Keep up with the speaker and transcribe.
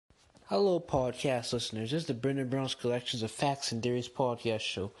Hello, podcast listeners. This is the Brendan Brown's Collections of Facts and Theories podcast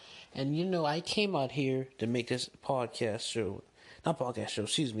show. And I came out here to make this this podcast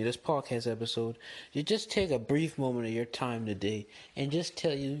episode to just take a brief moment of your time today and just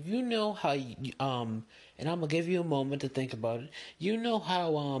tell you, how, and I'm going to give you a moment to think about it. You know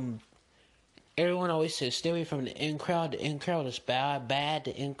how, everyone always says, stay away from the in crowd. The in crowd is bad.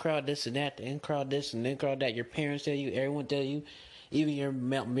 The in crowd this and that. The in crowd this and the in crowd that. Your parents tell you. Everyone tell you. Even your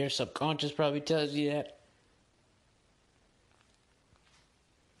mere subconscious probably tells you that.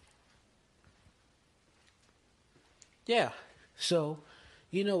 Yeah. So,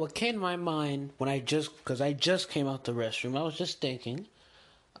 what came to my mind when because I just came out the restroom, I was just thinking,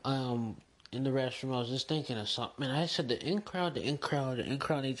 in the restroom, I was just thinking of something. And I said, the in crowd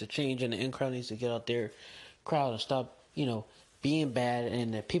needs to change, and the in crowd needs to get out there, crowd, and stop, being bad.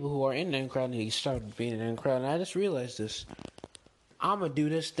 And the people who are in the in crowd need to start being in the in crowd. And I just realized this. I'm going to do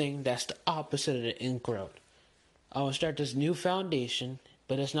this thing that's the opposite of the in crowd. I'm going to start this new foundation,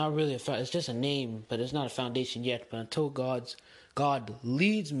 but it's not really it's just a name, but it's not a foundation yet. But until God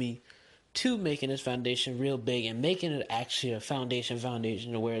leads me to making this foundation real big and making it actually a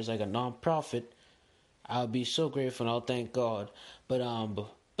foundation where it's like a non-profit, I'll be so grateful and I'll thank God. But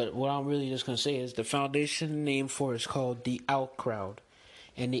what I'm really just going to say is the foundation name for it is called the Out Crowd.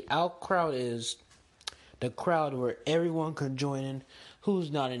 And the Out Crowd is the crowd where everyone can join in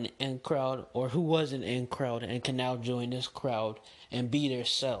who's not in the in crowd or who was in the in crowd and can now join this crowd and be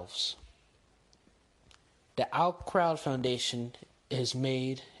themselves. The Out Crowd Foundation is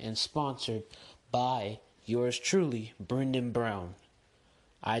made and sponsored by yours truly, Brendan Brown.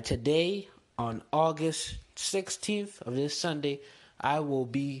 Today, on August 16th of this Sunday, I will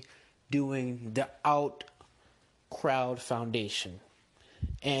be doing the Out Crowd Foundation.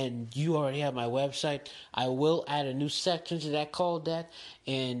 And you already have my website. I will add a new section to that called that.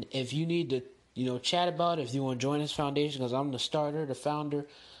 And if you need to, chat about it, if you want to join this foundation, because I'm the starter, the founder,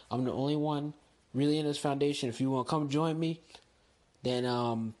 I'm the only one really in this foundation. If you want to come join me,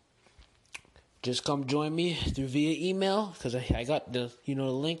 then just come join me via email, because I got the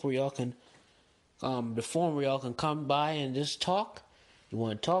link where y'all can the form where y'all can come by and just talk. You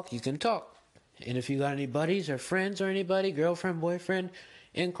want to talk, you can talk. And if you got any buddies or friends or anybody, girlfriend, boyfriend,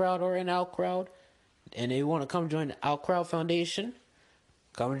 in crowd or in out crowd, and they want to come join the Out Crowd Foundation,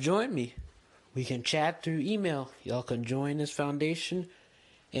 come join me. We can chat through email. Y'all can join this foundation,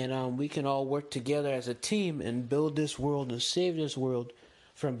 and we can all work together as a team and build this world and save this world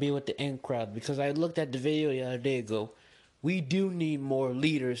from being with the in crowd. Because I looked at the video the other day ago. We do need more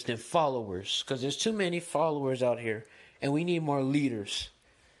leaders than followers, because there's too many followers out here, and we need more leaders.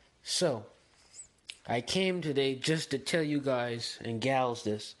 So I came today just to tell you guys and gals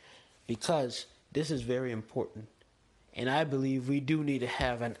this, because this is very important. And I believe we do need to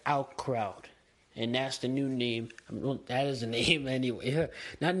have an out crowd. And that's the new name. That is the name anyway.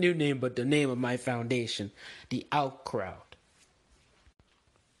 Not new name, but the name of my foundation. The Out Crowd.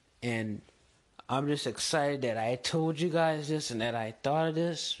 And I'm just excited that I told you guys this and that I thought of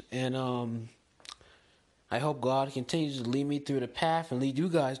this. And I hope God continues to lead me through the path and lead you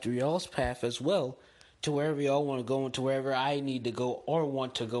guys through y'all's path as well, to wherever y'all want to go and to wherever I need to go or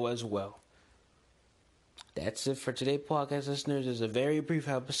want to go as well. That's it for today, podcast listeners. It's a very brief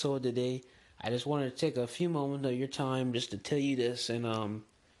episode today. I just wanted to take a few moments of your time just to tell you this, and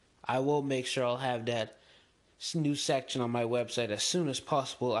I will make sure I'll have that new section on my website as soon as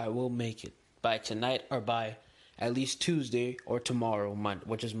possible. I will make it by tonight or by at least Tuesday or tomorrow,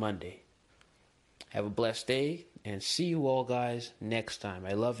 which is Monday. Have a blessed day, and see you all guys next time.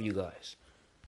 I love you guys.